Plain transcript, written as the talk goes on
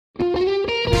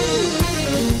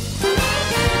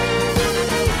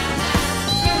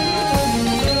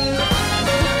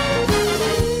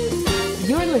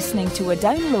to a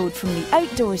download from the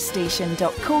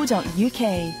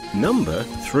outdoorstation.co.uk. Number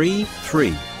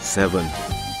 337.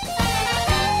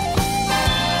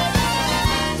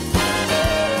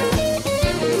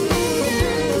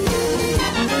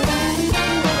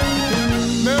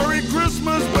 Merry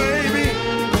Christmas, baby.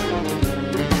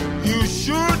 You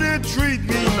sure did treat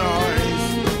me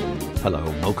nice. Hello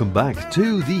and welcome back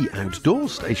to the Outdoor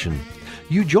Station.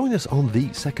 You join us on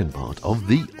the second part of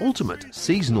the ultimate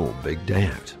seasonal big day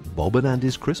out, Bob and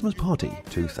Andy's Christmas Party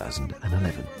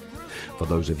 2011. For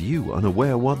those of you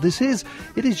unaware what this is,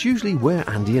 it is usually where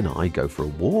Andy and I go for a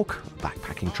walk, a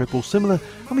backpacking trip or similar,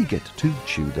 and we get to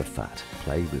chew the fat,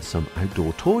 play with some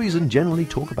outdoor toys and generally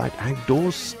talk about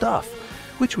outdoor stuff,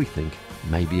 which we think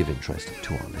may be of interest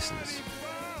to our listeners.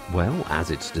 Well,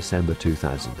 as it's December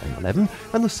 2011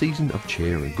 and the season of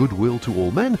cheer and goodwill to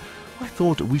all men, I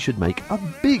thought we should make a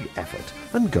big effort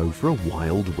and go for a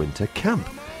wild winter camp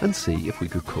and see if we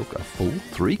could cook a full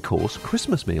 3-course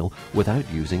Christmas meal without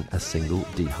using a single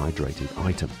dehydrated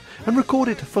item and record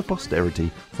it for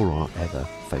posterity for our ever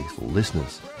faithful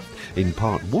listeners. In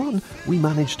part 1, we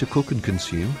managed to cook and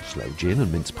consume sloe gin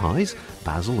and mince pies,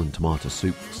 basil and tomato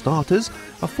soup for starters,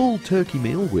 a full turkey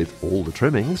meal with all the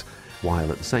trimmings,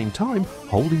 while at the same time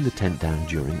holding the tent down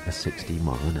during a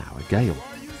 60-mile-an-hour gale.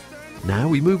 Now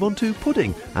we move on to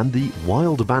pudding and the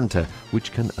wild banter,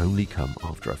 which can only come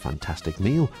after a fantastic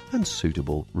meal and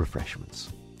suitable refreshments.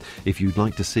 If you'd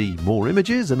like to see more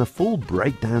images and a full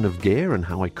breakdown of gear and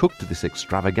how I cooked this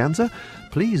extravaganza,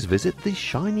 please visit the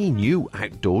shiny new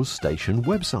Outdoors Station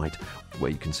website, where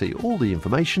you can see all the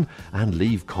information and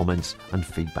leave comments and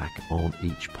feedback on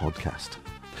each podcast.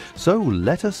 So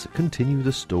let us continue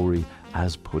the story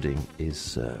as pudding is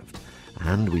served.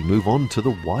 And we move on to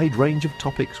the wide range of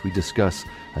topics we discuss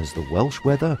as the Welsh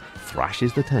weather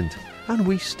thrashes the tent and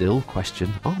we still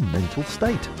question our mental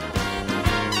state.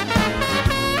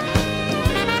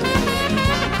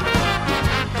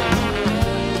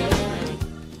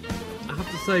 I have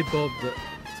to say, Bob, that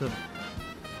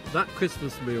that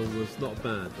Christmas meal was not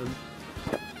bad. And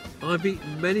I've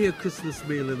eaten many a Christmas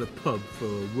meal in a pub for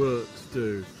work to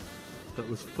do that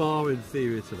was far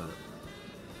inferior to that.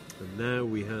 And now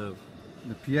we have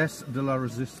the pièce de la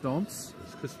résistance.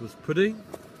 It's Christmas pudding,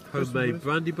 homemade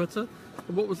brandy butter.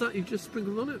 And what was that you just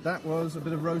sprinkled on it? That was a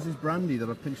bit of Rosie's brandy that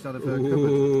I pinched out of her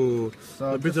Ooh, cupboard.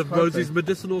 So a bit of Rosie's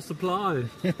medicinal supply.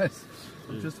 Yes.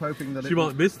 I'm just hoping that she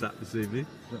might miss that this evening.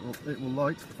 It will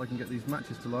light, if I can get these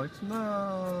matches to light.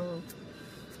 No!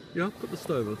 Yeah, put the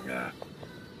stove on. Yeah.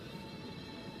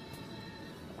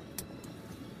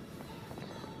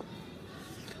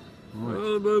 Right.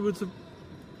 Oh, moments of...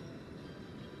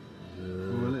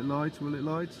 Will it light? Will it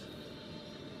light?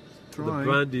 The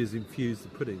brandy has infused the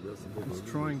pudding. That's the problem. It's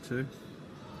trying to.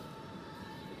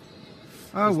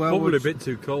 Oh, it's well, probably a bit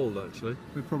too cold, actually.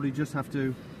 We probably just have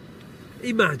to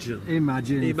imagine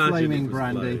flaming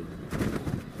brandy.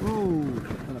 Oh,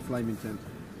 and a flaming tent.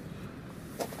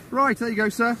 Right, there you go,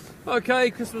 sir.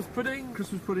 Okay, Christmas pudding.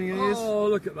 Christmas pudding it is. Oh,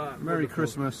 look at that. Merry Wonderful.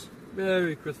 Christmas.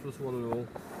 Merry Christmas, one and all.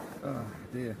 Oh,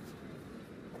 dear.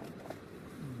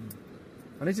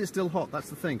 And is it still hot? That's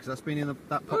the thing, because that's been in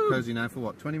that pot cosy now for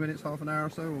what, 20 minutes, half an hour or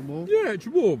so, or more? Yeah, it's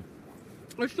warm.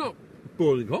 It's not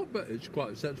boiling hot, but it's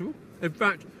quite acceptable. In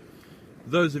fact,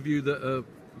 those of you that are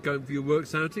going for your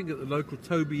works outing at the local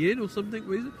Toby Inn or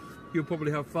something, you'll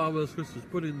probably have far worse Christmas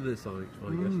pudding than this, I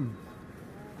guess.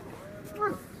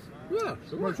 Well, yeah,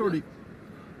 it's already...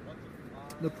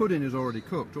 The pudding is already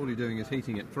cooked. All you're doing is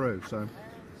heating it through, so...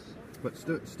 But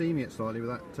steaming it slightly with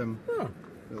that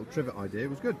little trivet idea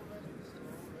was good.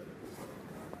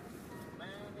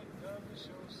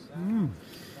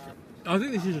 I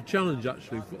think this is a challenge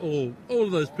actually for all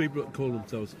of those people that call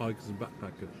themselves hikers and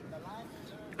backpackers.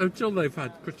 Until they've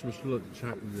had Christmas lunch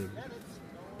out in the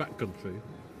backcountry,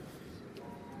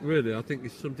 really, I think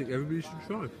it's something everybody should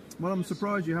try. Well, I'm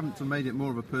surprised you haven't made it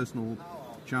more of a personal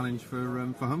challenge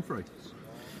for Humphrey.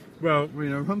 Well, you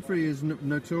know, Humphrey is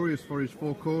notorious for his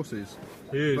 4 courses.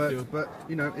 He is, but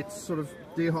you know, it's sort of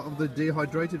the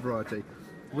dehydrated variety.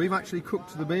 We've actually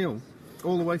cooked the meal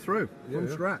all the way through from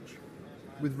scratch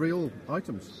with real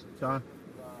items. So,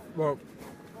 well,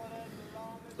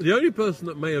 the only person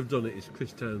that may have done it is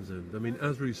Chris Townsend. I mean,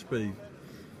 as we speak,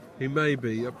 he may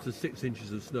be up to 6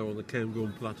 inches of snow on the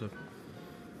Cairngorm platter,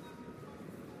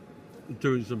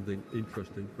 doing something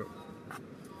interesting. But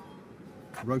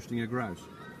roasting a grouse.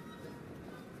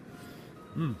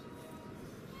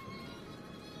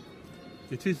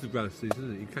 It is the grouse season,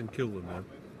 isn't it? You can kill them now.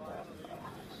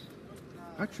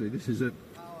 Actually,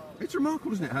 it's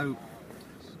remarkable, isn't it, how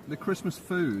the Christmas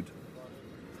food,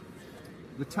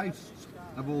 the tastes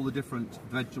of all the different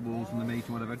vegetables and the meat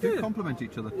and whatever do complement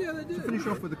each other. Yeah, they do. To finish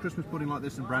off with a Christmas pudding like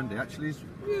this and brandy actually is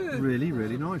Yeah. really,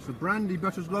 really nice. The brandy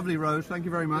butter's lovely, Rose. Thank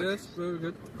you very much. Yes, very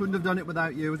good. Couldn't have done it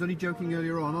without you. I was only joking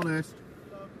earlier on, honest.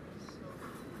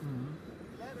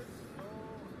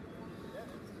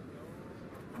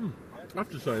 I have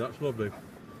to say, that's lovely.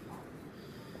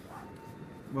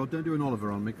 Well, don't do an Oliver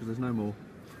on me because there's no more.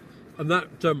 And that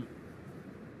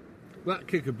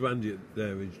kick of brandy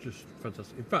there is just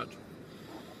fantastic. In fact,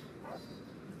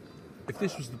 if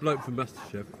this was the bloke from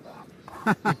MasterChef,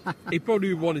 he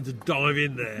probably wanted to dive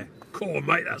in there. Cool,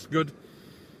 mate, that's good.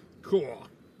 Cool.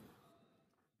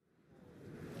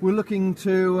 We're looking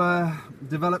to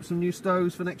develop some new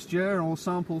stoves for next year. All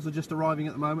samples are just arriving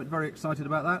at the moment. Very excited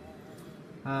about that.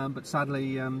 But sadly,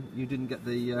 you didn't get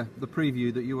the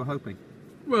preview that you were hoping.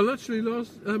 Well, actually,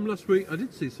 last week I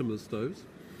did see some of the stoves.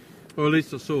 Or at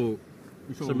least I saw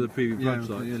some of the preview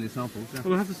websites. The early samples. Yeah.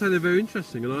 Well, I have to say they're very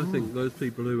interesting, and I think those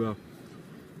people who are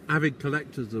avid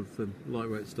collectors of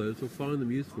lightweight stoves will find them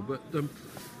useful. But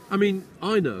I mean,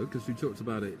 I know because we talked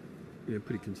about it,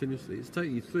 pretty continuously. It's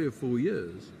taken you 3 or 4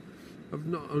 years of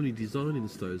not only designing the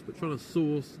stoves, but trying to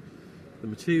source the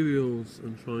materials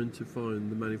and trying to find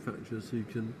the manufacturers who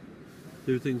can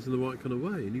do things in the right kind of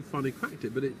way. And you finally cracked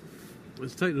it, but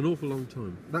it's taken an awful long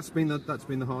time. That's been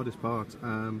the hardest part.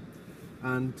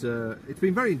 And it's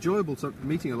been very enjoyable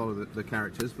meeting a lot of the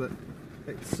characters, but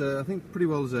it's I think pretty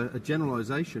well as a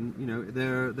generalisation.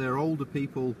 They're older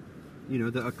people,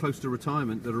 that are close to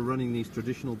retirement, that are running these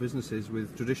traditional businesses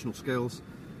with traditional skills,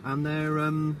 and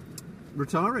they're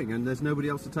retiring, and there's nobody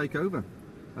else to take over.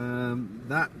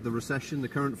 The recession, the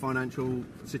current financial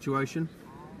situation,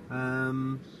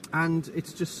 and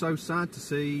it's just so sad to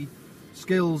see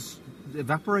skills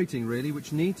evaporating, really,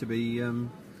 which need to be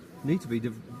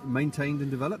maintained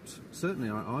and developed. Certainly,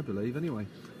 I believe, anyway.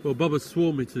 Well, Bob has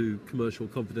sworn me to commercial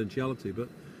confidentiality, but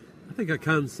I think I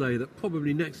can say that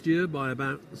probably next year, by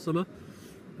about the summer,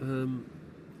 one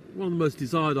of the most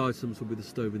desired items will be the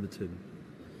stove in the tin.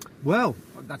 Well,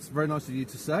 that's very nice of you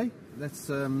to say. Let's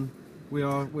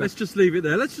just leave it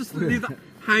there. Let's just leave that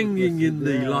hanging in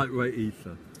the lightweight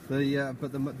ether.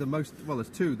 But the most, well, there's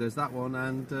two. There's that one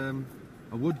and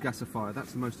a wood gasifier.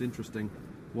 That's the most interesting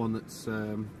one. That's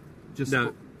just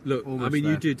now. Look, I mean,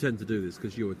 there. you do tend to do this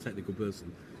because you're a technical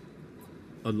person,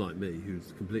 unlike me,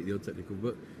 who's completely untechnical.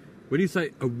 But when you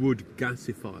say a wood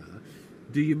gasifier,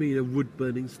 do you mean a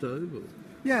wood-burning stove? Or?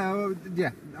 Yeah.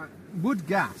 Wood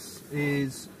gas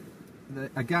is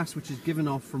a gas which is given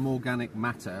off from organic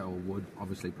matter, or wood,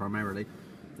 obviously, primarily,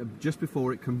 just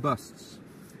before it combusts.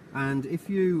 And if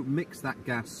you mix that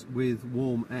gas with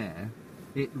warm air,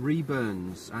 it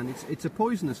reburns, and it's a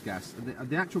poisonous gas.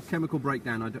 The actual chemical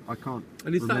breakdown, I can't.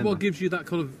 And is remember. that what gives you that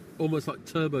kind of almost like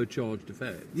turbocharged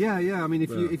effect? Yeah. I mean,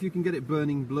 if you can get it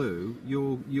burning blue,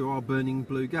 you are burning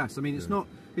blue gas. I mean,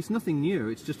 it's nothing new.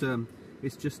 It's just a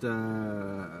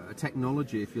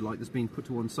technology, if you like, that's been put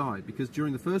to one side. Because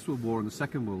during the First World War and the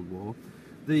Second World War,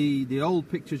 the old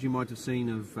pictures you might have seen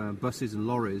of buses and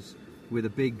lorries with a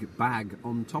big bag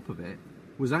on top of it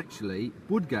was actually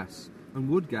wood gas. And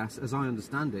wood gas, as I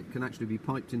understand it, can actually be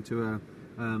piped into a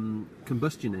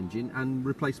combustion engine and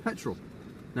replace petrol.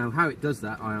 Now, how it does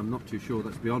that, I am not too sure.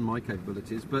 That's beyond my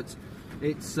capabilities. But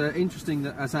it's interesting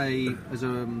that as a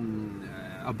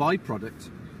byproduct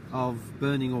of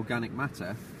burning organic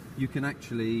matter, you can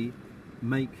actually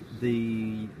make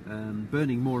the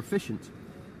burning more efficient.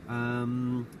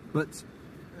 But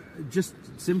just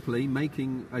simply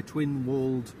making a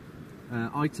twin-walled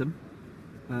item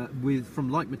from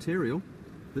light material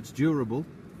that's durable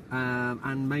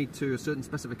and made to a certain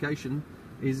specification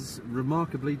is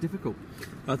remarkably difficult.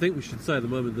 I think we should say at the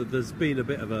moment that there's been a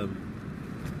bit of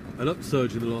an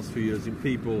upsurge in the last few years in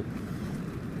people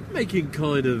making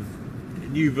kind of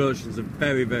new versions of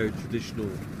very, very traditional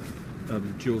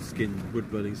dual-skin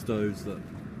wood-burning stoves that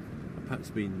have perhaps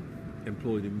been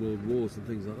employed in world wars and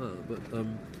things like that. But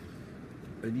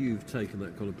and you've taken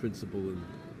that kind of principle and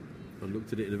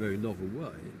looked at it in a very novel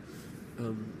way.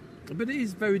 But it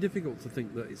is very difficult to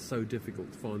think that it's so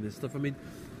difficult to find this stuff. I mean,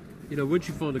 once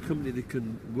you find a company that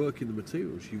can work in the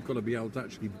materials, you've got to be able to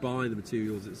actually buy the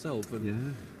materials itself.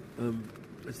 And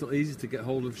it's not easy to get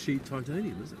hold of sheet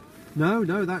titanium, is it? No,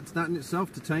 that in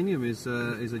itself, titanium is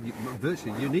a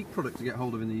virtually unique product to get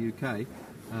hold of in the UK.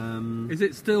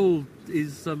 Is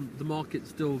the market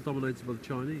still dominated by the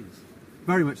Chinese?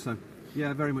 Very much so.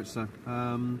 Yeah, very much so.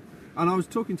 And I was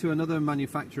talking to another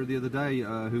manufacturer the other day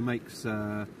who makes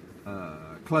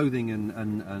clothing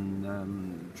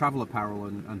and travel apparel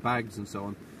and bags and so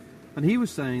on. And he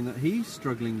was saying that he's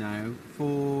struggling now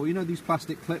for, you know, these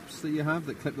plastic clips that you have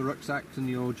that clip the rucksacks and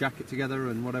your jacket together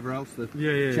and whatever else, the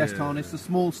chest harness, the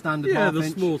small standard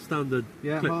half-inch. Small standard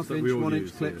clips half-inch, that we all 1-inch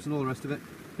use, clips and all the rest of it.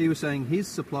 He was saying his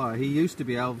supplier, he used to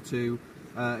be able to,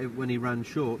 when he ran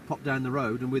short, pop down the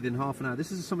road and within half an hour.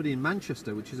 This is somebody in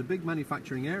Manchester, which is a big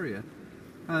manufacturing area,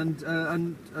 and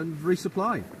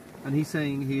resupply. And he's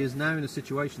saying he is now in a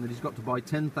situation that he's got to buy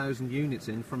 10,000 units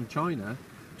in from China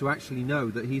to actually know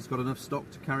that he's got enough stock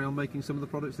to carry on making some of the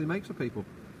products that he makes for people.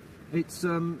 It's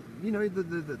you know,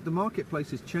 the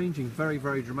marketplace is changing very,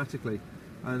 very dramatically,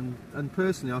 and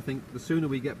personally I think the sooner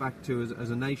we get back to as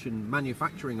a nation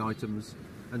manufacturing items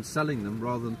and selling them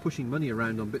rather than pushing money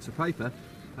around on bits of paper,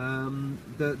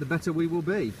 the better we will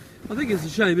be. I think it's a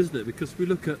shame, isn't it? Because we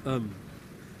look at,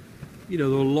 you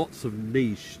know, there are lots of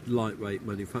niche, lightweight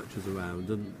manufacturers around,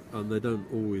 and they don't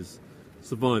always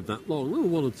survive that long. There are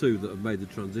one or two that have made the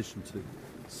transition to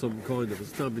some kind of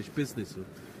established business or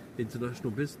international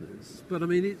business. But I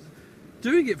mean,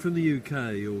 doing it from the UK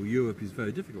or Europe is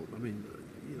very difficult. I mean,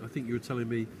 you know, I think you were telling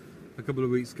me a couple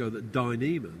of weeks ago that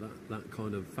Dyneema, that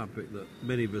kind of fabric that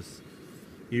many of us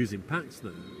use in packs now,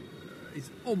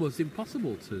 is almost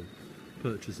impossible to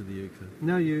purchase in the UK.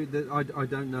 No, I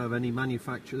don't know of any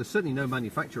manufacturer. There's certainly no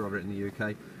manufacturer of it in the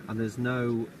UK, and there's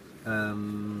no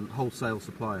wholesale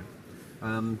supplier.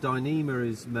 Dyneema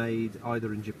is made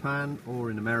either in Japan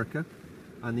or in America,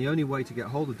 and the only way to get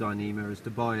hold of Dyneema is to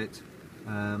buy it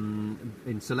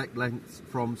in select lengths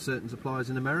from certain suppliers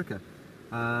in America,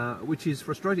 which is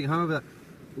frustrating. However,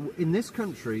 in this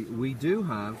country we do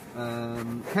have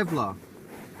Kevlar,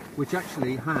 which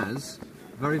actually has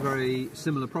very, very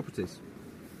similar properties,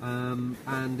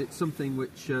 and it's something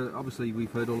which obviously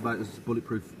we've heard all about as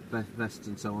bulletproof vests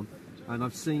and so on. And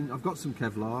I've got some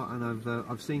Kevlar, and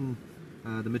I've seen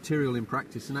the material in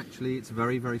practice, and actually it's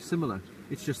very, very similar.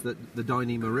 It's just that the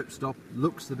Dyneema ripstop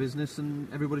looks the business,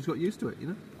 and everybody's got used to it, you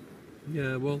know.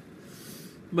 Yeah, well,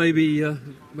 maybe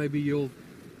you'll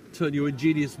turn your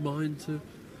ingenious mind to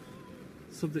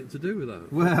something to do with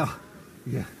that. Well,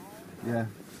 yeah.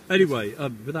 Anyway,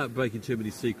 without breaking too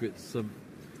many secrets, I'm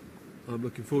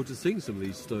looking forward to seeing some of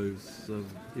these stoves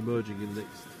emerging in the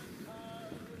next.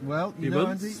 Well, you know,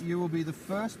 Andy, you will be the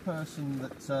first person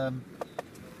that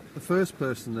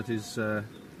is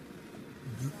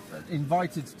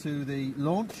invited to the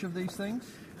launch of these things.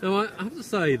 Now, I have to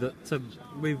say that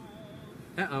we've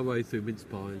ate our way through mince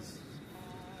pies,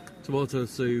 tomato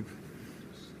soup,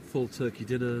 full turkey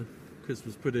dinner,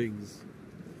 Christmas puddings.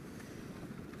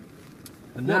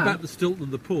 And what now, about the Stilton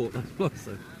and the port? That's what I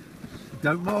say.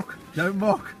 Don't mock.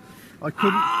 I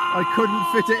couldn't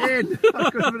fit it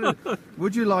in.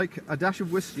 Would you like a dash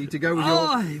of whiskey to go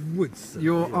with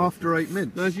your after 8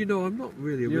 mints? Now, as you know, I'm not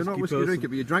really a You're not whiskey drinker,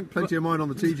 but you drank plenty of mine on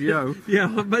the TGO. Yeah,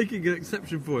 I'm making an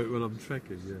exception for it when I'm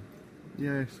trekking.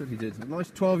 Yeah, certainly did. A nice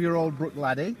 12-year-old Brook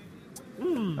laddie.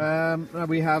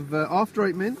 We have after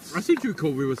 8 mints. I seem to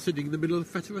recall we were sitting in the middle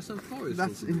of the Fetteresan forest.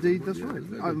 That's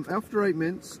right. After 8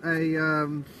 mints,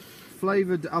 a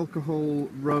flavoured alcohol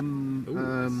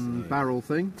rum barrel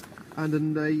thing, and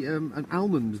an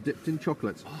almond dipped in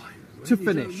chocolate to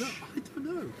finish. I don't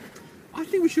know. I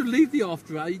think we should leave the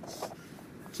after eights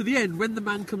to the end when the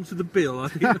man comes with the bill. I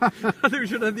think we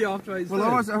should have the after eights.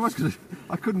 Well,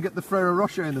 I couldn't get the Ferrero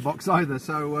Rocher in the box either,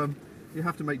 so you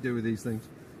have to make do with these things.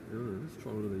 Yeah, let's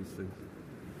try one of these things.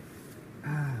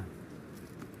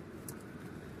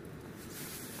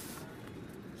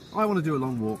 I want to do a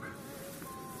long walk.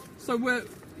 So we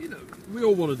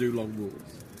all want to do long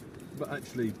walks, but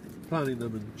actually planning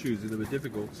them and choosing them are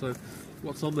difficult. So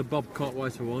what's on the Bob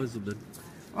Cartwright horizon then?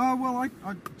 Well,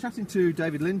 I'm chatting to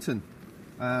David Linton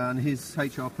and his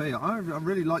HRP. I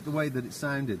really like the way that it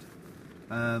sounded.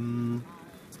 And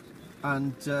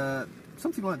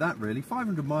something like that, really.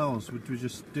 500 miles would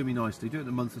just do me nicely. Do it in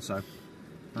a month or so.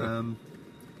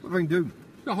 What I can do?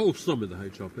 The whole summer, the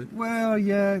HRP. Well,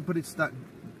 yeah, but it's that,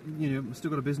 I've still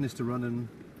got a business to run and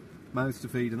mouths to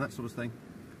feed and that sort of thing.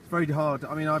 It's very hard.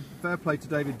 I mean, fair play to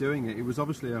David doing it. It was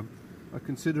obviously a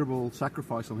considerable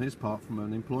sacrifice on his part from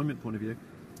an employment point of view,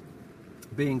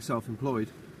 being self-employed.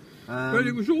 But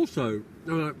it was also,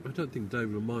 I don't think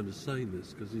David will mind us saying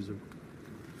this because he's a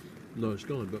nice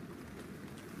guy, but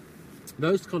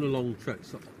those kind of long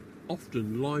treks are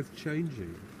often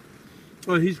life-changing.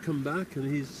 Well, he's come back and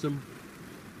he's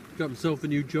got himself a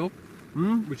new job,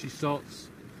 which he starts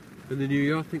in the new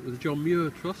year, I think, with the John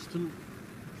Muir Trust. And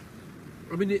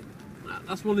I mean,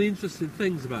 that's one of the interesting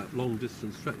things about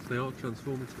long-distance treks. They are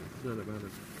transformative, no doubt about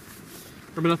it.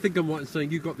 I mean, I think I'm right in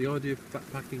saying you got the idea for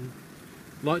backpacking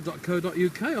light.co.uk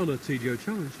on a TGO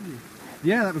challenge, didn't you?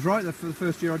 Yeah, that was right. For the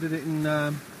first year I did it in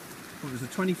it was the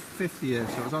 25th year,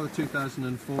 so it was either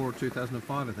 2004 or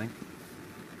 2005, I think.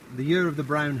 The year of the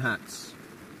brown hats.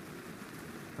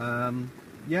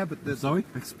 Yeah, but Sorry,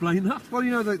 explain that. well,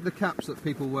 you know the caps that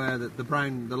people wear,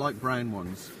 the light brown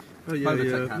ones. Oh yeah, Polo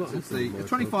yeah. tech hats. It's the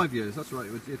 25 years. That's right.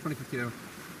 It was the 25th year.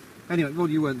 Anyway, well,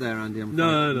 you weren't there, Andy. I'm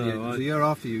No, afraid. no, It was a year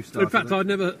after you started. In fact,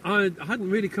 it. I hadn't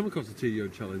really come across the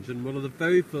TDO challenge, and one of the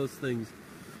very first things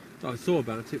that I saw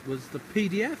about it was the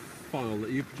PDF file that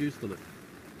you produced on it,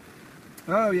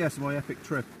 Oh yes, my epic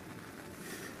trip.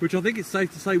 which I think it's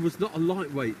safe to say was not a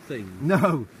lightweight thing.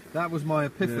 No, that was my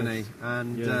epiphany, Yes.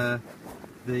 and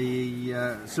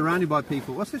Yeah. surrounded by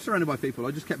people. Well, I say surrounded by people.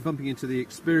 I just kept bumping into the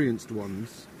experienced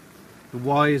ones, the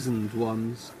wizened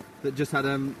ones that just had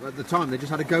at the time they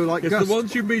just had a go like It's Gus. the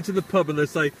ones you meet in the pub and they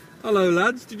say, "Hello,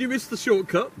 lads, did you miss the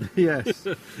shortcut?" Yes.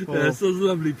 Or- Yes, those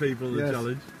lovely people in the Yes.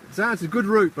 challenge. It's a good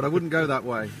route, but I wouldn't go that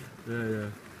way. Yeah, yeah.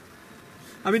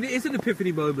 I mean, it is an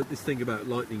epiphany moment, this thing about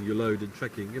lightening your load and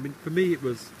trekking. I mean, for me it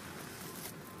was,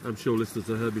 I'm sure listeners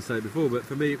have heard me say it before, but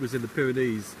for me it was in the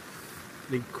Pyrenees,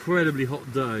 an incredibly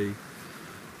hot day,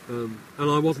 and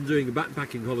I wasn't doing a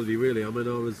backpacking holiday really. I mean,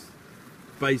 I was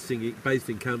based in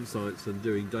campsites and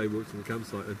doing day walks on the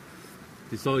campsite, and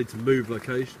decided to move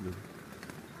location and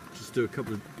just do a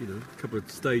couple of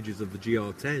stages of the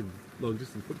GR10, long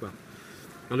distance footpath.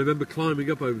 And I remember climbing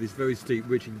up over this very steep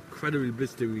ridge, incredibly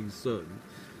blistering sun,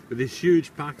 with this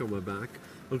huge pack on my back,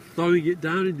 and throwing it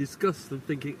down in disgust and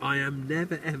thinking, I am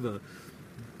never ever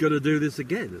going to do this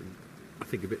again. And I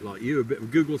think a bit like you, a bit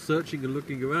of Google searching and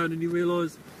looking around, and you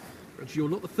realise actually you're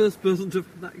not the first person to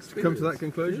have that experience. Come to that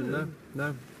conclusion?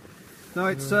 Yeah. No.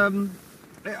 It's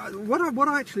what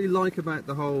I actually like about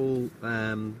the whole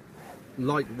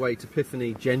lightweight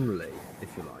epiphany generally, if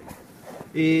you like,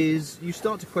 is you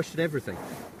start to question everything.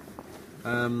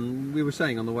 We were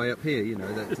saying on the way up here, you know,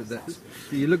 that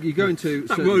you go into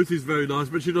That certain- Rose is very nice,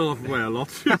 but she doesn't have to weigh a lot.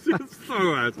 She's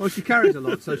so out. Well, she carries a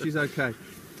lot, so she's okay.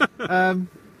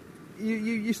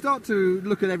 You start to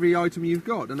look at every item you've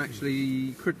got and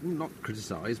actually not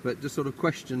criticise, but just sort of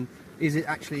question: is it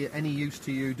actually any use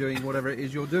to you doing whatever it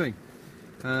is you're doing?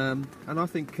 And I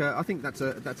think that's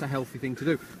a healthy thing to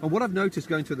do. And what I've noticed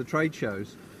going to the trade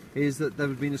shows is that there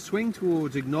has been a swing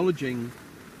towards acknowledging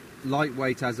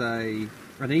lightweight as an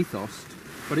ethos,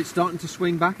 but it's starting to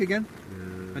swing back again,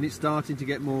 and it's starting to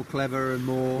get more clever and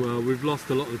more. Well, we've lost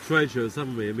a lot of the trade shows,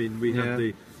 haven't we? I mean, we Yeah. had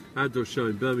the outdoor show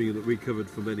in Birmingham that we covered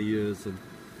for many years, and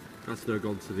that's now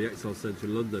gone to the Excel Centre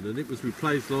in London, and it was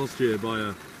replaced last year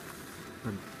by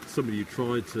somebody who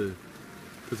tried to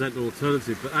present an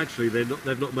alternative, but actually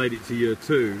they've not made it to year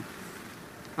two.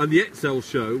 And the Excel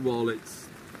show, while it's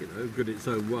good in its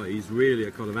own way, is really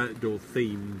a kind of outdoor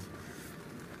themed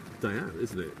day out,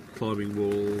 isn't it? Climbing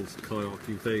walls,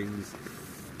 kayaking things.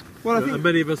 Well, I think And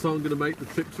many of us aren't going to make the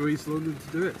trip to East London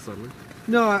to do it, sadly.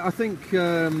 No, I think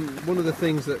one of the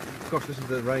things that, gosh, listen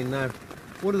to the rain now.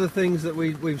 One of the things that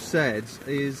we've said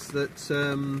is that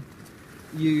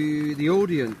the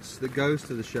audience that goes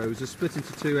to the shows is split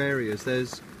into two areas.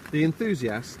 There's the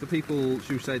enthusiasts, the people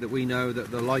who say that we know that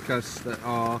they're like us, that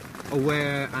are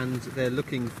aware and they're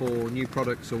looking for new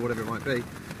products or whatever it might be.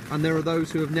 And there are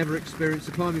those who have never experienced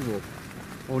a climbing wall,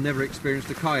 or never experienced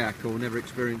a kayak, or never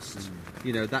experienced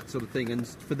that sort of thing, and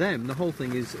for them the whole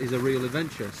thing is a real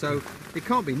adventure, so it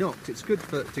can't be knocked. It's good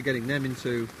to getting them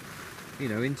into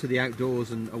the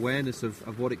outdoors and awareness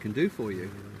of what it can do for you,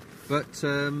 but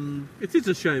It is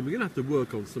a shame. We're going to have to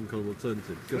work on some kind of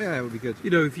alternative. 'Cause, yeah, it would be good.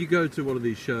 if you go to one of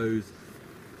these shows,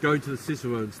 going to the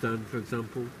Cicerone stand, for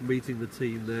example, meeting the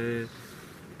team there,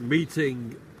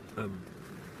 meeting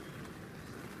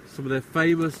some of their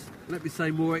famous, let me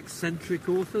say, more eccentric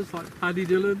authors like Paddy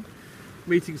Dillon,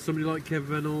 meeting somebody like Kev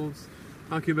Reynolds.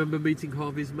 I can remember meeting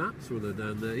Harvey's Maps when they're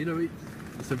down there.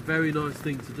 It's a very nice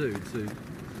thing to do, to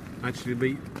actually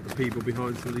meet the people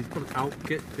behind some of these products,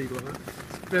 Alpkit, people like that.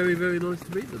 It's very, very nice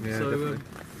to meet them. Yeah, So definitely.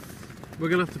 we're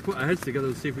going to have to put our heads together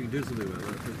and see if we can do something about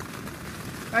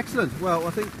that. Excellent. Well, I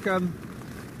think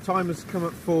time has come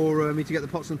up for me to get the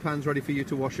pots and pans ready for you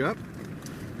to wash up.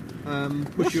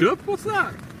 Wash up? What's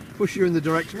that? Push you in the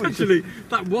direction. What do you Actually,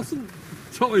 that wasn't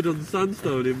totted on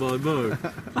sandstone in my mow.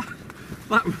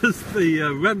 That was the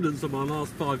remnants of my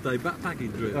last 5-day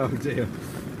backpacking trip. Oh dear.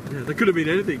 Yeah, there could have been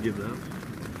anything in that.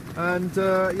 And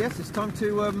yes, it's time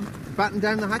to batten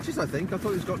down the hatches. I think. I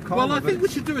thought it was got calmer. Well, I but think we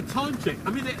it's should do a time check.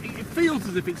 I mean, it feels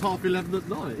as if it's 11:30 at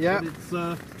night. Yeah. But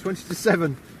it's 20 to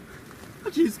 7.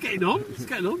 actually it's getting on. It's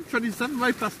getting on. 27,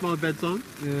 way past my bedtime.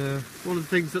 Yeah. One of the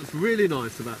things that's really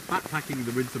nice about backpacking in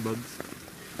the winter months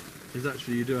is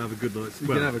actually you do have a good night's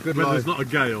sleep. can have a good when lie. there's not a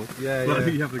gale. Yeah, but yeah.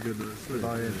 you have a good night's sleep.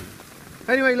 Lie in.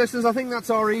 Anyway, listeners, I think that's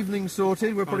our evening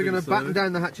sorted. We're probably I going think to batten so.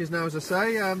 down the hatches now, as I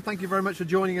say. Thank you very much for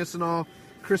joining us on our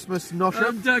Christmas nosher.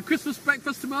 And Christmas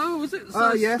breakfast tomorrow, was it?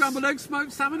 Yes. Scrambled eggs,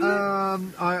 smoked salmon, is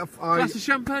it? I Glass of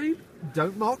champagne?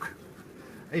 don't mock.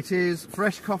 It is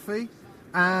fresh coffee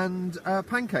and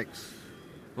pancakes.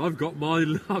 I've got my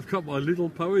little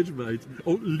porridge made.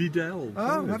 Oh, Liddell.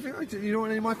 Oh, porridge. have you? You don't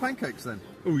want any of my pancakes then?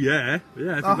 Oh yeah, if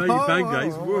you're making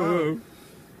pancakes, whoa.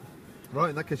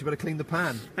 Right, in that case, you better clean the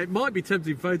pan. It might be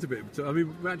tempting fate a bit. I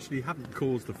mean, we actually haven't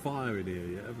caused a fire in here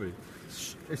yet, have we?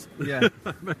 Yeah,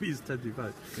 Maybe it's tempting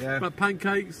fate. Yeah. But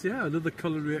pancakes, yeah, another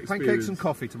culinary experience. pancakes and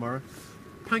coffee tomorrow.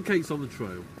 Pancakes on the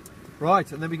trail. Right,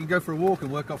 and then we can go for a walk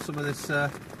and work off some of this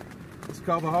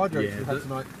carbohydrates Yeah, we've had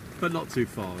tonight. But not too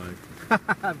far,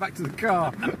 eh? Back to the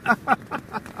car.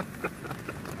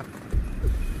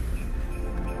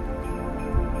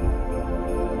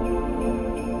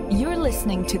 You're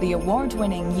listening to the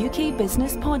award-winning UK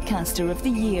Business Podcaster of the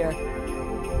Year.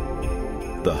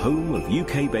 The home of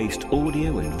UK-based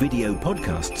audio and video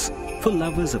podcasts for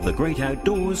lovers of the great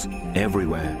outdoors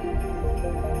everywhere.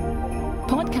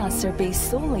 Podcasts are based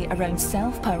solely around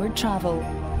self-powered travel.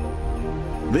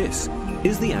 This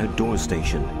is the Outdoor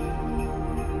Station.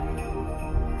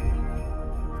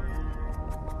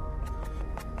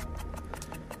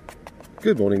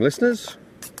 Good morning, listeners.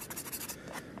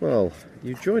 Well,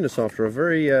 you join us after a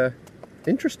very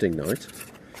interesting night.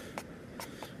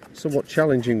 Somewhat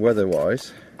challenging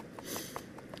weather-wise.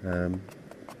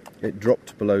 It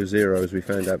dropped below zero, as we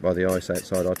found out by the ice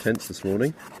outside our tents this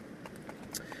morning.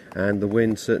 And the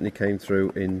wind certainly came through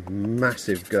in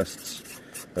massive gusts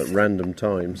at random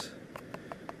times,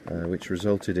 which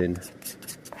resulted in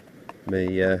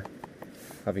me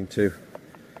having to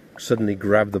suddenly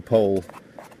grab the pole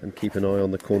and keep an eye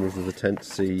on the corners of the tent to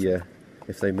see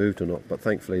if they moved or not. But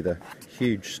thankfully the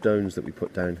huge stones that we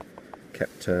put down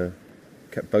kept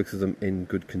both of them in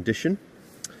good condition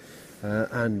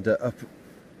and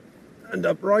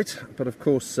upright. But of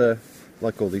course,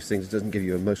 like all these things, it doesn't give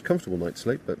you a most comfortable night's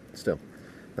sleep, but still,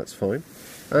 that's fine.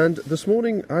 And this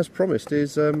morning, as promised,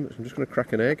 is I'm just going to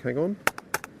crack an egg. Hang on.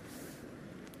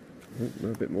 Oh,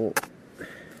 a bit more.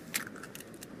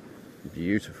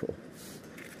 Beautiful.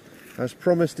 As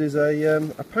promised, is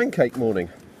a pancake morning,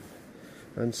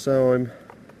 and so I'm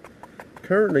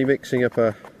currently mixing up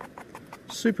a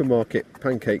supermarket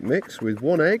pancake mix with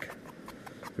one egg,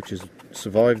 which has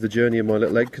survived the journey in my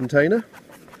little egg container,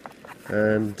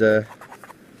 and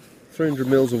 300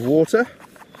 mils of water,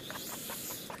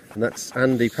 and that's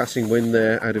Andy passing wind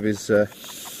there out of his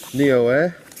Neo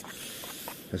Air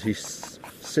as he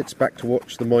sits back to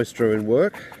watch the maestro in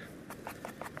work.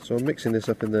 So I'm mixing this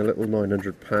up in the little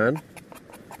 900 pan,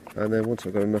 and then once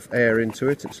I've got enough air into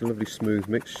it, it's a lovely smooth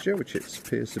mixture, which it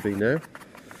appears to be now.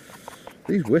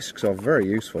 These whisks are very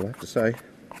useful, I have to say.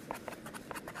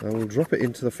 I will drop it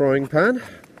into the frying pan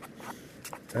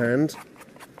and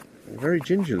very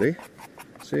gingerly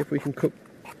see if we can cook,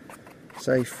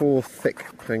 say, 4 thick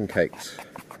pancakes.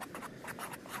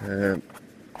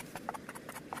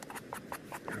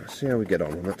 See how we get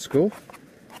on that score.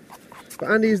 But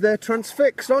Andy's there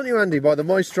transfixed, aren't you, Andy, by the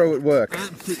maestro at work?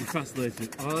 Absolutely fascinating.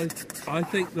 I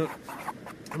think that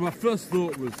my first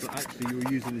thought was that actually you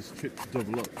were using this trip to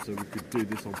double up so we could do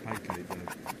this on Pancake Day.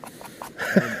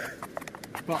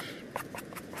 But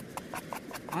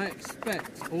I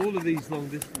expect all of these long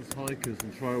distance hikers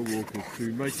and trail walkers to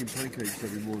be making pancakes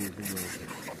every morning from there.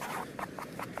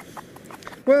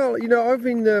 Well, you know, I've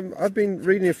been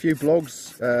reading a few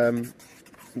blogs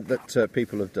that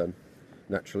people have done,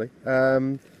 naturally,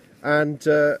 and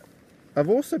I've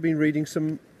also been reading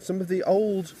some of the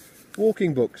old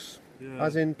walking books,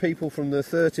 as in people from the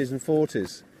 30s and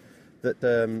 40s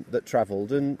that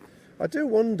travelled, and I do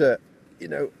wonder, you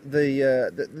know,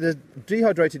 the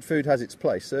dehydrated food has its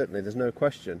place, certainly, there's no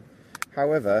question.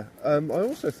 However, I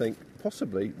also think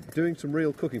possibly doing some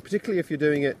real cooking, particularly if you're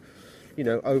doing it, you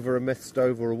know, over a meth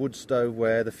stove or a wood stove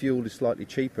where the fuel is slightly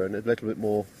cheaper and a little bit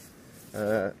more.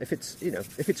 If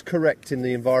it's correct in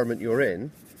the environment you're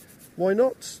in, why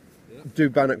not do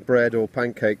bannock bread or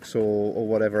pancakes or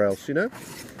whatever else, you know?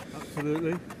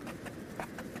 Absolutely.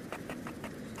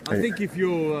 I think if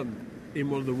you're in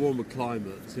one of the warmer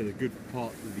climates in a good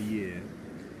part of the year,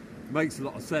 it makes a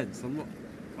lot of sense.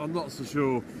 I'm not so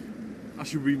sure I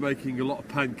should be making a lot of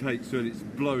pancakes when it's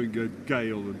blowing a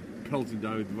gale and pelting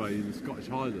down the way in the Scottish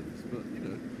Highlands, but you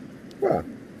know. Well,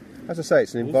 as I say,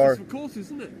 it's an Of course,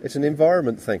 isn't it? It's an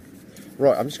environment thing.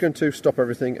 Right, I'm just going to stop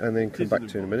everything and then come back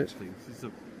to you in a minute. This is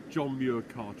a John Muir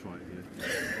Cartwright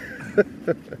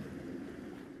here.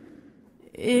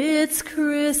 It's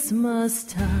Christmas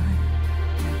time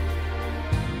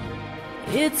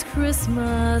It's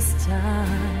Christmas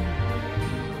time,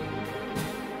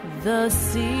 the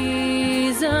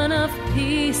season of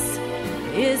peace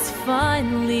is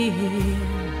finally here,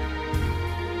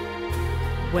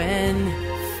 when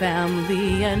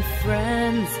family and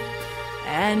friends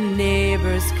and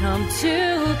neighbors come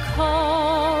to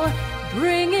call,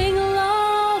 bringing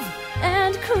love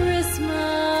and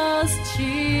Christmas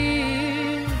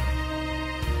cheer.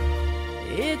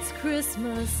 It's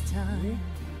Christmas time.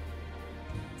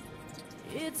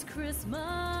 It's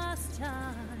Christmas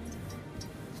time.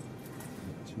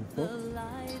 The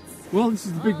lights Well, this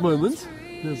is the big on moment.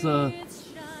 the There's a streets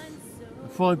shine so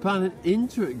frying pan, and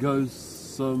into it goes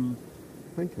some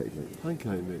Pancake mix.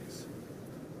 pancake mix.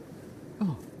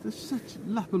 Oh, there's such a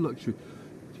lap of luxury.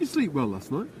 Did you sleep well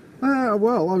last night?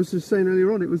 Well, I was just saying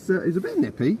earlier on, it was a bit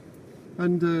nippy,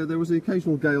 and there was the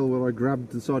occasional gale where I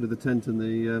grabbed the side of the tent and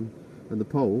the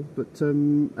pole, but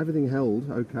everything held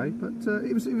okay. But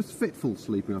it was fitful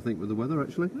sleeping, I think, with the weather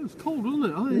actually. It was cold, wasn't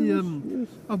it? Yes.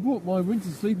 I bought my winter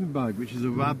sleeping bag, which is a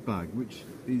rab bag, which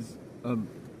is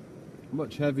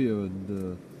much heavier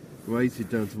and rated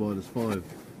down to -5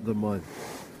 than my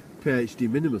PhD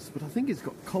minimus, but I think it's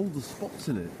got colder spots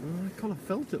in it. And I kind of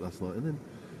felt it last night, and then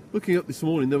looking up this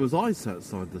morning, there was ice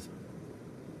outside the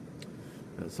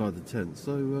tent.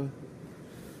 So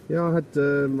Yeah, I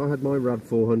had my Rad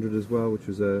 400 as well, which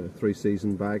was a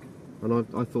 3-season bag, and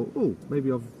I thought, oh,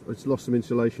 maybe it's lost some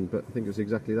insulation, but I think it's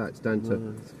exactly that. It's down to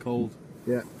it's cold.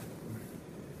 yeah.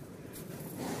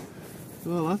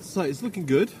 Well, I have to say, it's looking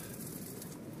good.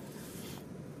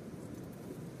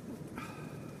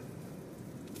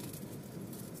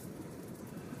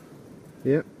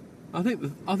 Yeah. I think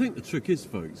the trick is,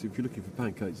 folks, if you're looking for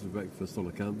pancakes for breakfast on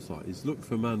a campsite, is look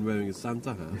for a man wearing a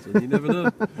Santa hat, and you never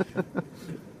know.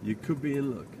 You could be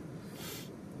in luck.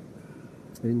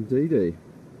 Indeedy.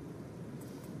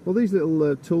 Well, these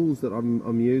little tools that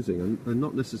I'm using are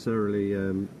not necessarily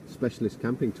specialist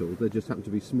camping tools. They just happen to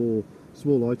be small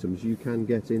items you can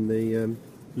get in the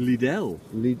Lidl.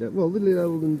 well, the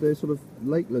Lidl and the sort of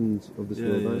Lakeland of this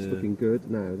world. That's yeah. looking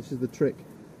good. Now, this is the trick: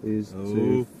 is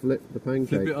to flip the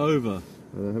pancake. Flip it over.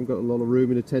 And I haven't got a lot of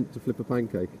room in a tent to flip a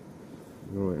pancake.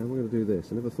 All right, how am I going to do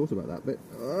this? I never thought about that bit.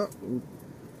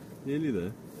 Nearly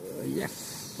there.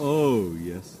 Yes. Oh,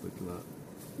 yes, look at that.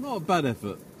 Not a bad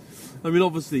effort. I mean,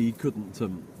 obviously, you couldn't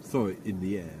throw it in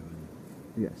the air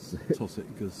and Yes. toss it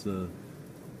because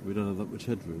we don't have that much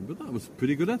headroom. But that was a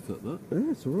pretty good effort, that.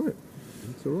 Yeah, it's all right.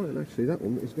 It's all right. And actually, that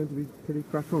one is going to be pretty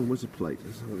crack on. Where's the plate?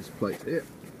 Let's have this plate here.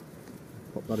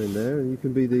 Pop that in there, and you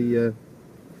can be the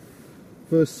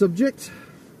first subject.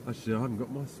 Actually, I haven't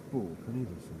got my spork. I need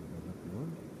something like that, right?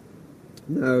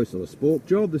 No, it's not a spork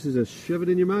job. This is a shove it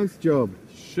in your mouth job.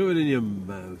 Shove it in your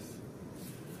mouth.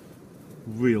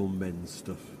 Real men's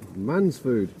stuff. Man's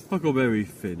food. Huckleberry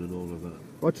Finn and all of that.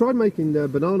 I tried making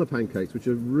banana pancakes, which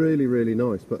are really, really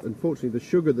nice, but unfortunately the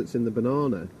sugar that's in the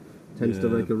banana tends to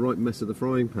Yeah. make a right mess of the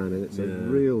frying pan, and it's a Yeah.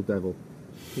 real devil.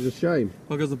 It's a shame.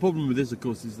 Because the problem with this, of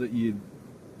course, is that you're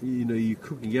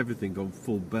cooking everything on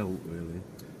full belt,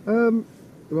 really.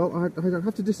 Well, I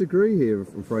have to disagree here,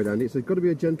 I'm afraid, Andy. It's got to be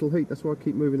a gentle heat. That's why I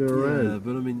keep moving it around. Yeah,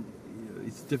 but I mean,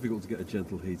 it's difficult to get a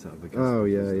gentle heat out of a gas. Oh, pot,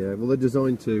 yeah, isn't it? yeah. Well, they're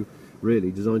designed to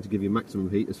give you maximum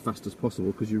heat as fast as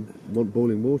possible because you want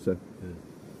boiling water. Yeah.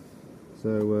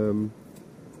 So,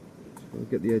 I'll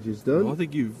get the edges done. Well, I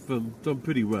think you've done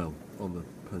pretty well on the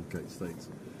pancake steaks,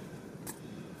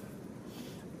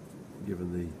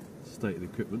 given the state of the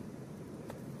equipment.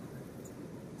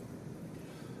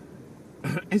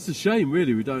 It's a shame,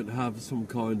 really, we don't have some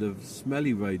kind of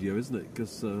smelly radio, isn't it?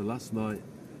 Because last night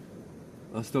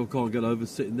I still can't get over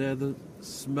sitting there, the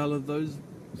smell of those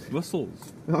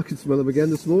rustles. I could smell them again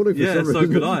this morning. For Yeah, some so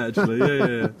reason. could I, actually.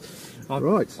 Yeah.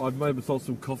 Right. I've made myself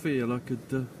some coffee and I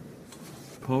could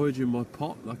porridge in my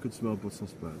pot and I could smell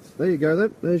Brussels sprouts. There you go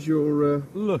then. There's your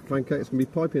Look. pancake. It's going to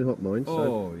be piping hot, mine. So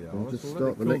Oh, yeah. I'll just let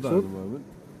start it the cool next down a one. moment.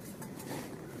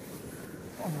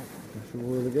 Dash of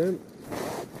oil again.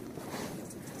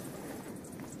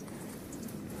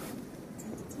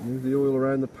 Move the oil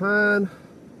around the pan.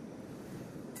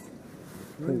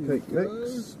 Pancake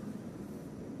mix.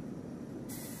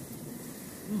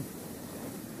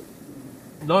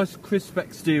 Nice crisp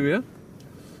exterior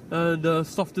and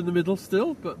soft in the middle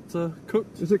still, but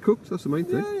cooked. Is it cooked? That's the main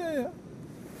thing. Yeah.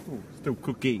 Oh, still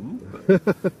cooking,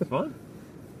 but it's fine.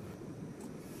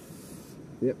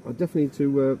 Yep, I definitely need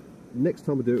to, next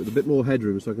time I do it with a bit more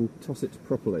headroom so I can toss it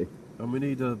properly. And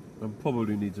we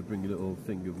probably need to bring a little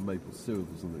thing of maple syrup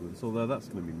or something with us, although that's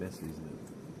going to be messy, isn't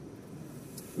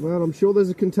it? Well, I'm sure there's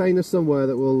a container somewhere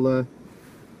that will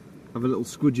have a little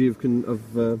squidgy of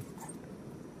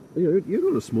You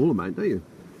got a small amount, don't you?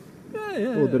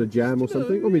 Yeah. Or a bit of jam or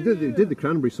something. I mean, you did the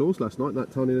cranberry sauce last night,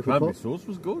 that tiny little Cranberry pot. sauce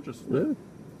was gorgeous. Yeah. In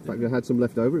fact, if I had some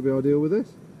left over, it'd be ideal with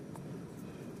this.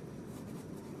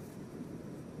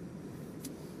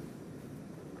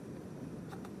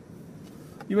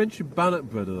 You mentioned bannock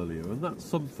bread earlier, and that's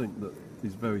something that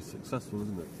is very successful,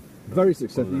 isn't it? Very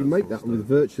successful. You can make that with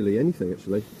virtually anything,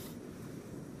 actually.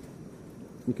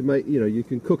 You can make, you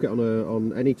can cook it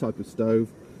on any type of stove,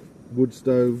 wood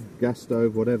stove, gas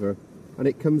stove, whatever, and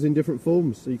it comes in different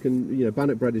forms. So you can,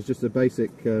 bannock bread is just a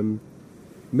basic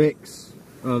mix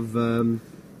of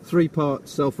 3 parts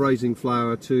self-raising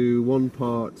flour to 1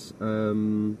 part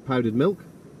powdered milk,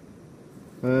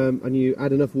 and you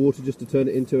add enough water just to turn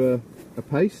it into a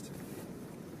paste,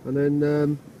 and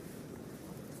then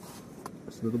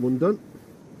that's another one done.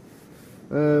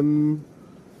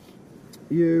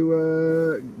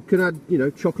 You can add,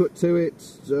 chocolate to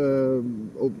it, or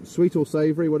sweet or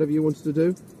savoury, whatever you wanted to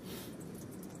do.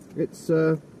 It's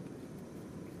it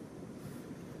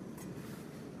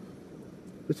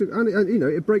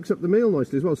breaks up the meal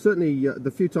nicely as well. Certainly,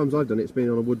 the few times I've done it, it's been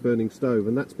on a wood-burning stove,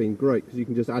 and that's been great because you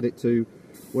can just add it to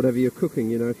whatever you're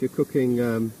cooking. If you're cooking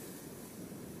a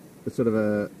sort of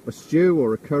a stew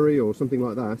or a curry or something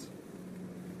like that,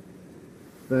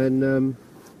 then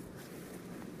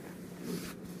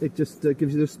it just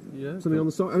gives you this something on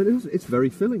the side. I mean, it's very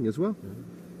filling as well,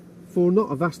 for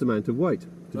not a vast amount of weight.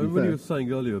 When you were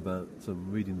saying earlier about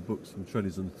reading the books from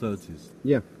 20s and 30s,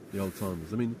 the old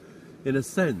timers. I mean, in a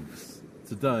sense,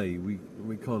 today we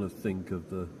kind of think of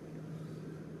the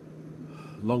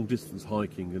long distance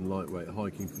hiking and lightweight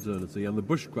hiking fraternity and the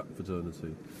bushcraft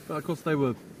fraternity, but of course they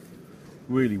were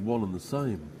really one and the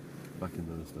same back in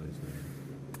those days.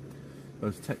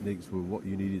 Those techniques were what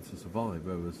you needed to survive,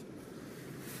 whereas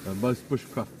most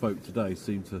bushcraft folk today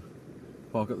seem to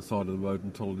park at the side of the road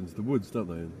and toddle into the woods, don't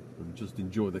they, and just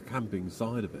enjoy the camping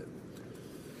side of it.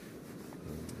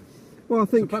 Well, I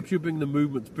think so perhaps you bring the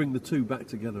movement to bring the two back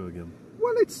together again.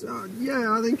 Well, it's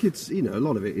I think it's a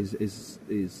lot of it is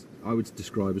I would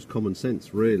describe as common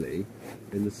sense, really,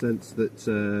 in the sense that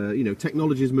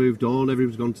technology's moved on.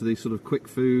 Everyone's gone to these sort of quick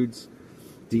foods,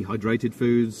 dehydrated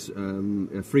foods,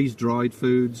 freeze-dried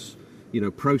foods,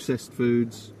 processed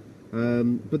foods.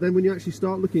 But then when you actually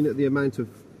start looking at the amount of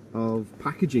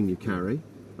packaging you carry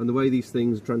and the way these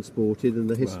things are transported and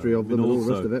the history of them and all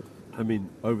the rest of it. I mean,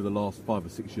 over the last 5 or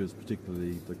 6 years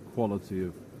particularly, the quality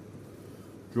of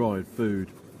dried food,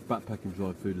 backpacking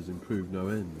dried food has improved no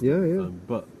end. Yeah.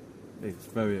 But it's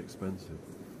very expensive.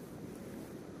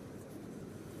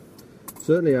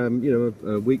 Certainly,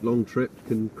 a week-long trip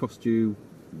can cost you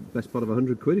best part of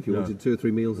 £100 if you wanted 2 or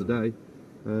 3 meals a day,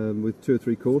 with 2 or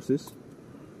 3 courses.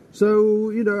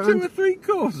 So 2 or 3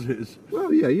 courses.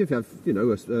 Well, yeah, you have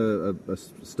a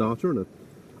starter and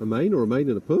a main, or a main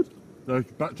and a pud. No,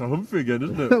 back to Humphrey again,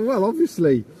 isn't it? Well,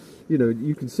 obviously,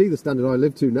 you can see the standard I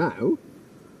live to now.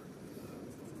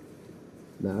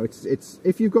 Now, it's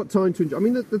if you've got time to enjoy. I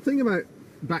mean, the thing about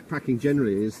backpacking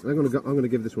generally is I'm going to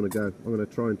give this one a go. I'm going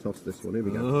to try and toss this one. Here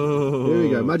we go. Oh. Here we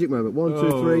go. Magic moment. 1,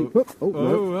 2, 3.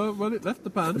 No. Well, it left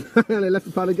the pan. And it left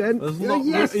the pan again.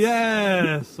 Yes.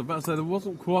 Yes. I'm about to say there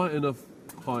wasn't quite enough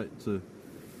height to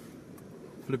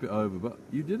flip it over, but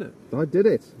you did it. I did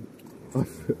it. I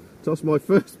tossed my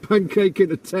first pancake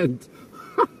in a tent.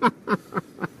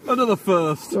 Another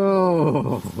first.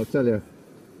 Oh, I tell you,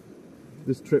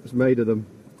 this trip's made of them.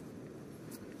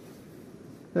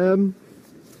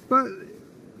 But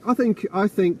I think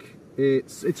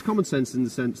it's common sense in the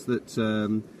sense that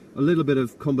a little bit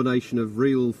of combination of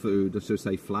real food, so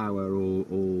say flour or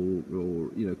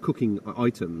cooking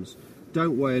items,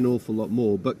 don't weigh an awful lot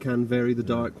more, but can vary the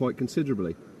diet quite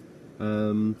considerably.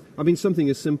 I mean, something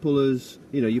as simple as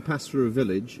you pass through a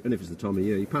village, and if it's the time of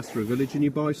year, you pass through a village and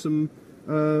you buy some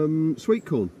sweet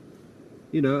corn.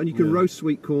 And you can roast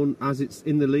sweet corn as it's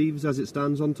in the leaves, as it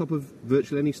stands on top of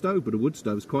virtually any stove, but a wood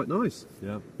stove is quite nice.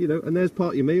 Yeah. And there's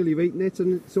part of your meal, you've eaten it,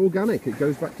 and it's organic, it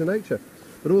goes back to nature.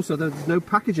 But also there's no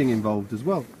packaging involved as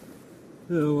well.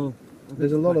 Yeah, well,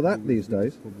 there's a lot of that these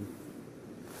days.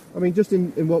 I mean, just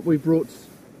in what we've brought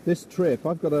this trip,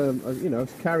 I've got a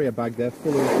carrier bag there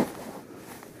full of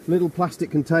little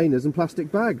plastic containers and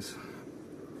plastic bags.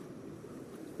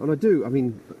 And this is a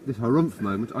harumph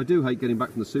moment, I do hate getting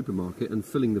back from the supermarket and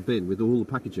filling the bin with all the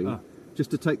packaging just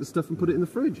to take the stuff and put it in the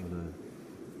fridge.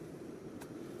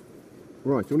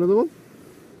 Right, do you want another one?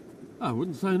 I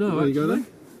wouldn't say no, There you go then.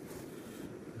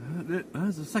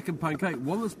 There's a second pancake,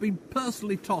 one that's been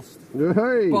personally tossed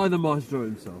Hey. by the maestro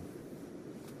himself.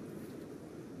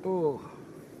 Oh.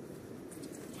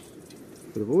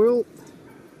 Bit of oil.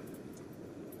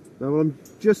 Now, well,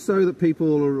 just so that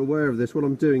people are aware of this, what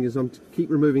I'm doing is I'm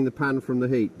keep removing the pan from the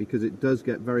heat because it does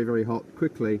get very, very hot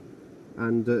quickly,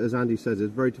 and as Andy says,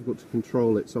 it's very difficult to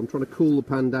control it. So I'm trying to cool the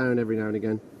pan down every now and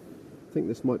again. I think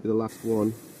this might be the last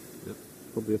one. Yep.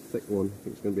 Probably a thick one. I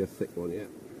think it's going to be a thick one, yeah.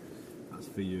 That's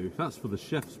for you. That's for the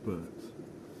chef's birds.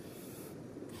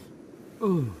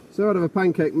 So out of a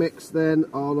pancake mix then,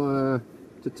 on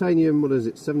a titanium, what is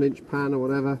it, 7-inch pan or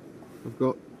whatever, I've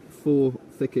got 4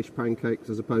 thickish pancakes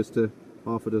as opposed to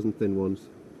half a dozen thin ones.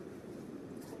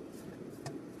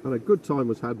 And a good time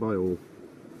was had by all.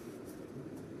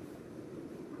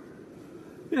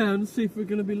 Yeah, and see if we're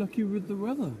going to be lucky with the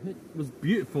weather. It was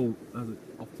beautiful, as it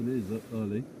often is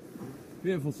early.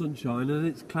 Beautiful sunshine, and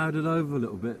it's clouded over a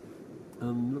little bit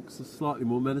and looks slightly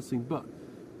more menacing, but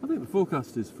I think the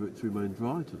forecast is for it to remain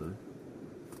dry today.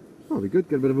 That'll be good,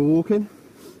 get a bit of a walk in.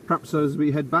 Perhaps as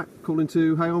we head back, calling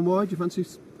to Hay on Wye. Do you fancy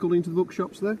calling to the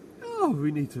bookshops there? Oh,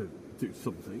 we need to do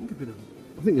something. A bit of,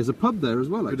 I think there's a pub there as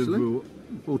well, bit actually. of,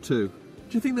 Or 2. do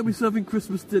you think they'll be serving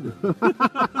Christmas dinner?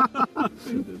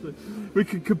 We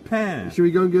could compare. Should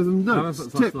we go and give them How notes,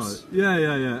 about last tips? night?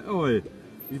 Yeah. Oh, yeah.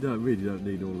 You really don't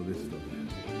need all of this stuff.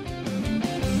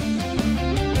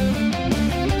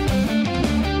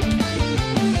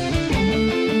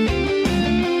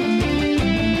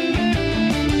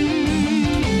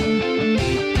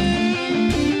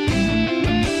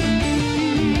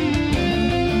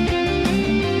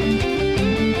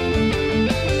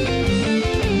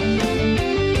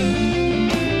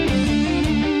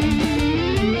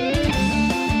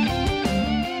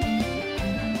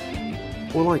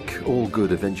 Well, like all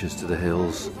good adventures to the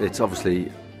hills, it's obviously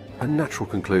a natural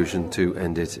conclusion to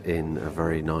end it in a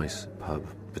very nice pub,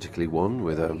 particularly one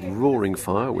with a roaring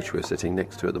fire, which we're sitting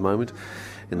next to at the moment,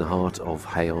 in the heart of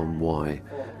Hay on Wye.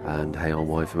 And Hay on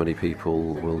Wye, for many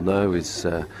people will know, is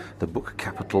the book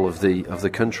capital of the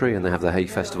country, and they have the Hay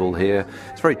Festival here.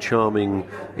 It's a very charming,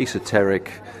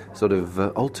 esoteric, sort of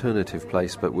alternative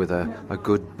place, but with a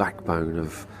good backbone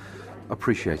of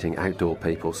appreciating outdoor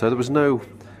people. So there was no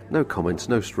comments,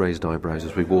 no raised eyebrows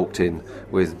as we walked in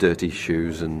with dirty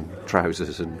shoes and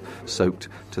trousers and soaked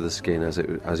to the skin as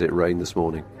it rained this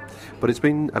morning. But it's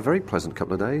been a very pleasant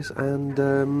couple of days and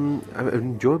an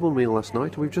enjoyable meal last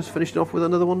night. We've just finished off with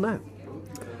another one now.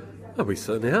 Oh, we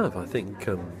certainly have. I think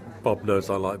Bob knows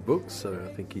I like books, so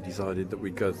I think he decided that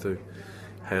we'd go through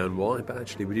Hay on Wye, but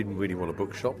actually we didn't really want a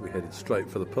bookshop. We headed straight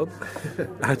for the pub,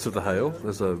 out of the hail.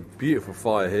 There's a beautiful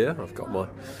fire here. I've got my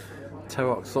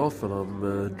Terrox off and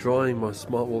I'm drying my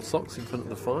smart wool socks in front of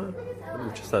the fire.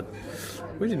 And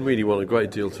we didn't really want a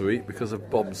great deal to eat because of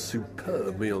Bob's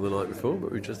superb meal the night before,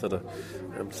 but we just had a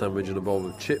ham sandwich and a bowl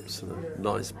of chips and a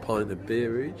nice pint of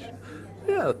beer each.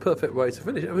 Yeah, the perfect way to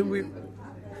finish. I mean,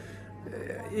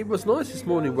 it was nice this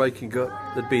morning waking up.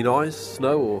 There'd been ice,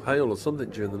 snow or hail or something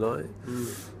during the night.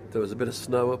 There was a bit of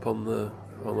snow up on the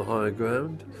higher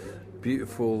ground.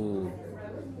 Beautiful,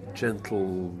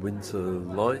 gentle winter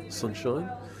light, sunshine.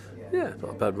 Yeah, not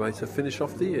a bad way to finish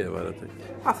off the year, I don't think.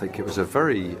 I think it was a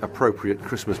very appropriate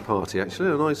Christmas party,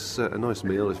 actually. A nice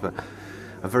meal. It's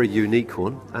a very unique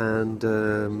one and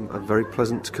a very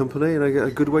pleasant company and a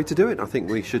good way to do it. I think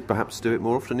we should perhaps do it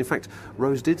more often. In fact,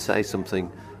 Rose did say something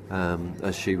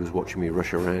as she was watching me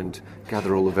rush around,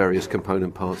 gather all the various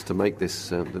component parts to make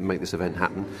this event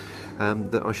happen,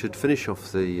 that I should finish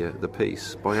off the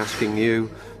piece by asking you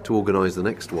to organise the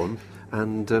next one.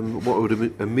 And what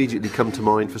would immediately come to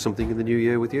mind for something in the new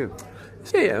year with you?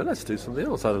 Yeah, let's do something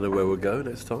else. I don't know where we'll go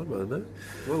next time. I don't know.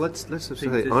 Well, let's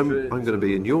say I'm going to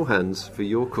be in your hands for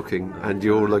your cooking and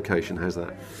your location. How's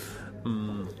that?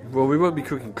 Well, we won't be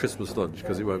cooking Christmas lunch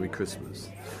because it won't be Christmas.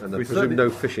 And I presume no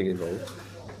fishing involved.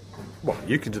 Well,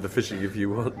 you can do the fishing if you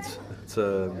want.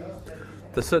 But,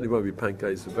 there certainly won't be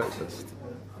pancakes for breakfast.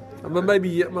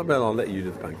 Maybe I'll let you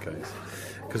do the pancakes.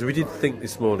 Because we did think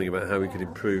this morning about how we could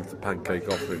improve the pancake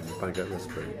offering, the pancake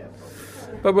recipe.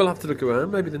 But we'll have to look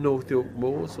around, maybe the North York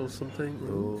Moors or something,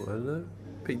 or I don't know.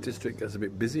 Peak District gets a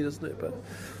bit busy, doesn't it? But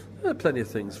there are plenty of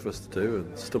things for us to do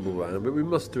and stumble around. But we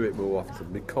must do it more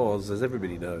often because, as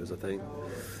everybody knows, I think,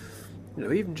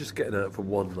 even just getting out for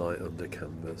one night under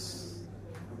canvas,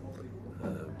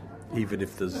 even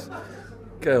if there's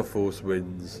gale force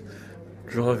winds,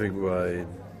 driving rain,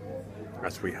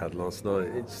 as we had last night,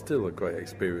 it's still a great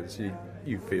experience.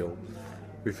 You feel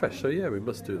refreshed. So yeah, we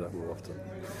must do that more often.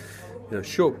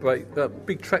 Short break,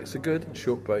 big treks are good, and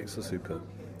short breaks are superb.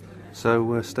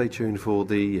 So stay tuned for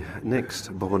the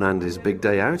next Bob and Andy's Big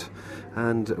Day Out,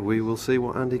 and we will see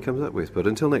what Andy comes up with. But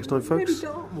until next time, folks. Maybe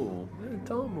Dartmoor. Yeah,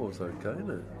 Dartmoor's okay, isn't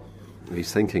it?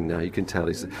 He's thinking now. You can tell.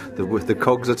 The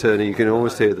cogs are turning. You can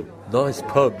almost hear them. Nice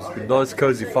pubs with nice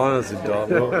cosy fires in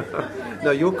Dartmoor.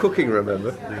 No, you're cooking,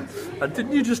 remember? And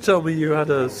didn't you just tell me you had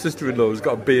a sister-in-law who's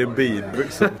got a B&B in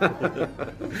Brixton?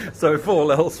 So if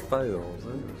all else fails...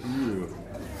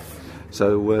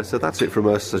 So that's it from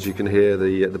us. As you can hear,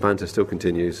 the banter still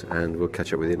continues, and we'll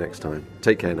catch up with you next time.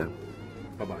 Take care now.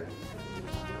 Bye-bye.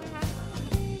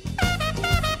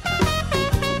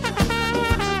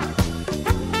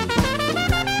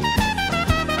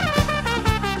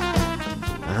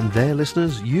 And there,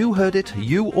 listeners, you heard it,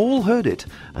 you all heard it.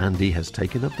 Andy has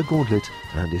taken up the gauntlet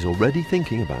and is already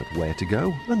thinking about where to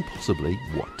go and possibly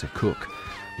what to cook.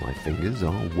 My fingers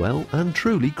are well and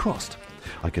truly crossed.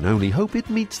 I can only hope it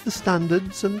meets the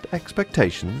standards and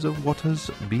expectations of what has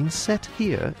been set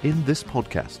here in this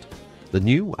podcast. The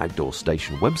new Outdoor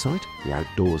Station website,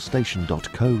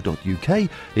 theoutdoorstation.co.uk,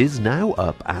 is now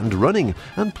up and running,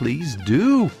 and please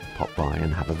do pop by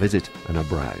and have a visit and a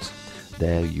browse.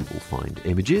 There you will find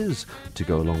images to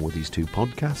go along with these two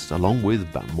podcasts, along with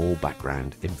more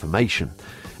background information,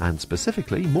 and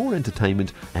specifically more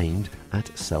entertainment aimed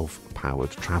at self-powered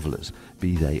travellers,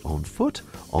 be they on foot,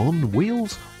 on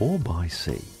wheels or by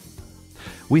sea.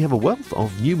 We have a wealth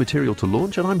of new material to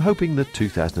launch, and I'm hoping that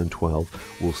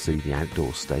 2012 will see the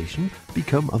Outdoor Station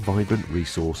become a vibrant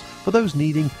resource for those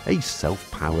needing a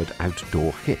self-powered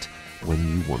outdoor hit when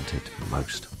you want it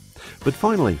most. But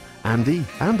finally, Andy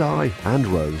and I and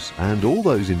Rose and all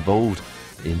those involved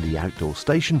in the Outdoor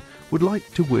Station would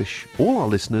like to wish all our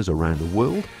listeners around the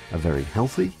world a very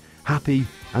healthy, happy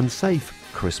and safe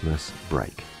Christmas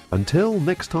break. Until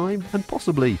next time, and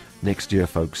possibly next year,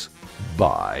 folks,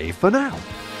 bye for now.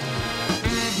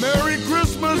 Merry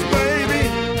Christmas, baby.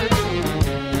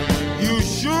 You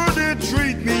sure did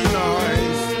treat me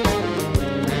nice.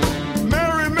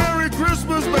 Merry, Merry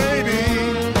Christmas, baby.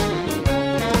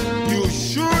 You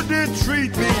sure did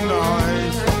treat me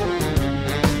nice.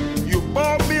 You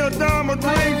bought me a diamond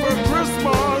ring for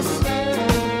Christmas.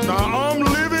 Now I'm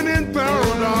living in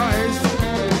paradise.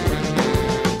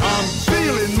 I'm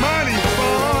feeling mighty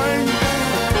fine.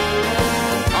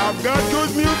 I've got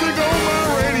good music on my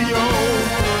radio.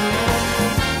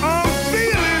 I'm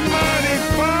feeling mighty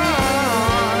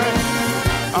fine.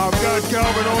 I've got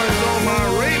Calvin Owens on my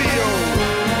radio.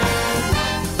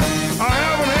 I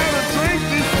haven't had a drink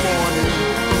this morning,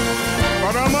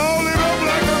 but I'm all lit up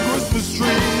like a Christmas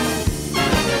tree.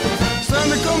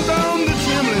 Santa come down the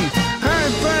chimney,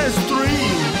 3:30.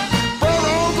 Brought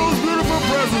all those beautiful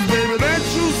presents, baby, that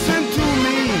you sent to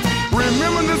me.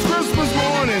 Remember this Christmas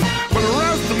morning for the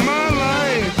rest of my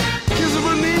life. Kissing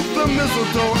beneath the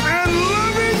mistletoe and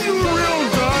loving you real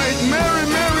tight. Merry,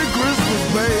 Merry Christmas,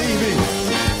 baby.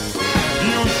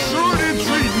 You sure did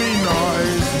treat me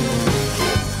nice.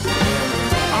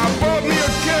 I bought me a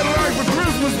Cadillac for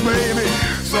Christmas, baby,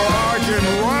 so I can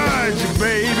ride you,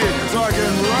 baby, so I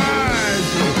can ride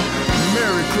you.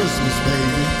 Merry Christmas,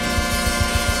 baby.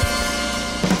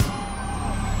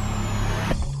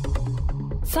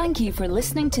 Thank you for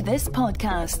listening to this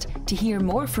podcast. To hear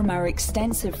more from our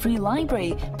extensive free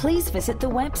library, please visit the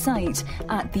website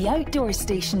at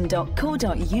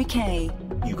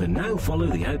theoutdoorstation.co.uk. You can now follow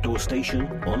The Outdoor Station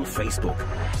on Facebook,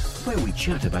 where we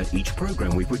chat about each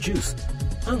programme we produce,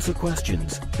 answer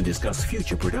questions and discuss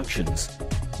future productions.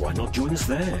 Why not join us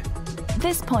there?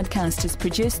 This podcast is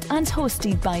produced and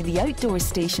hosted by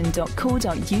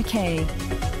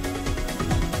theoutdoorstation.co.uk.